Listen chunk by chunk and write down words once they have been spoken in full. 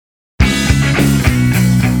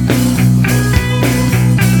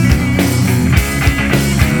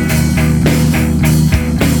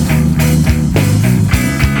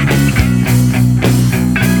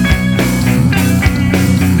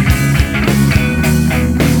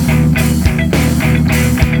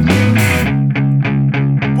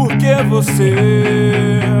você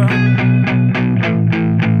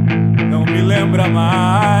não me lembra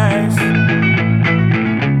mais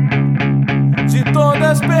de todas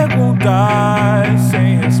as perguntas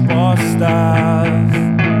sem respostas?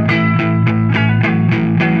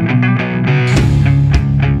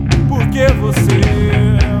 Por que você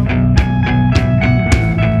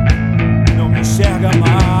não me enxerga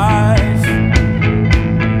mais?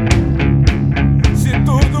 Se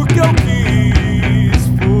tudo que eu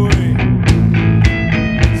quis foi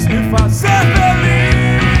se fazer feliz.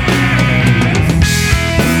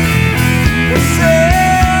 Você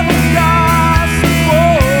nunca se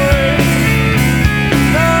foi,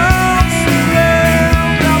 não se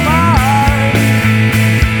lembra mais.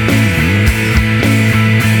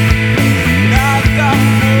 Nada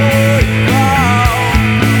foi igual.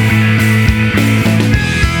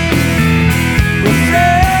 Você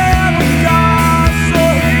nunca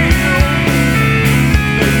sorriu,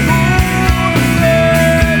 nem tudo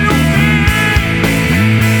teve um fim.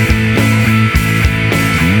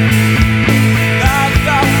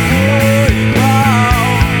 Nada foi igual.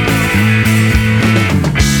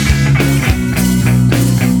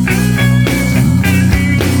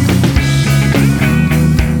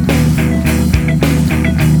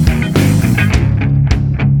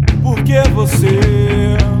 Por que você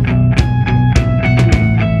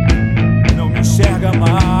não me enxerga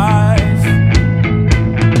mais?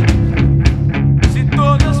 Se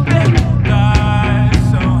todas as perguntas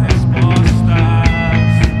são respostas,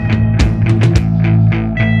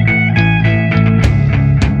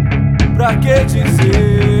 pra que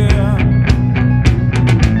dizer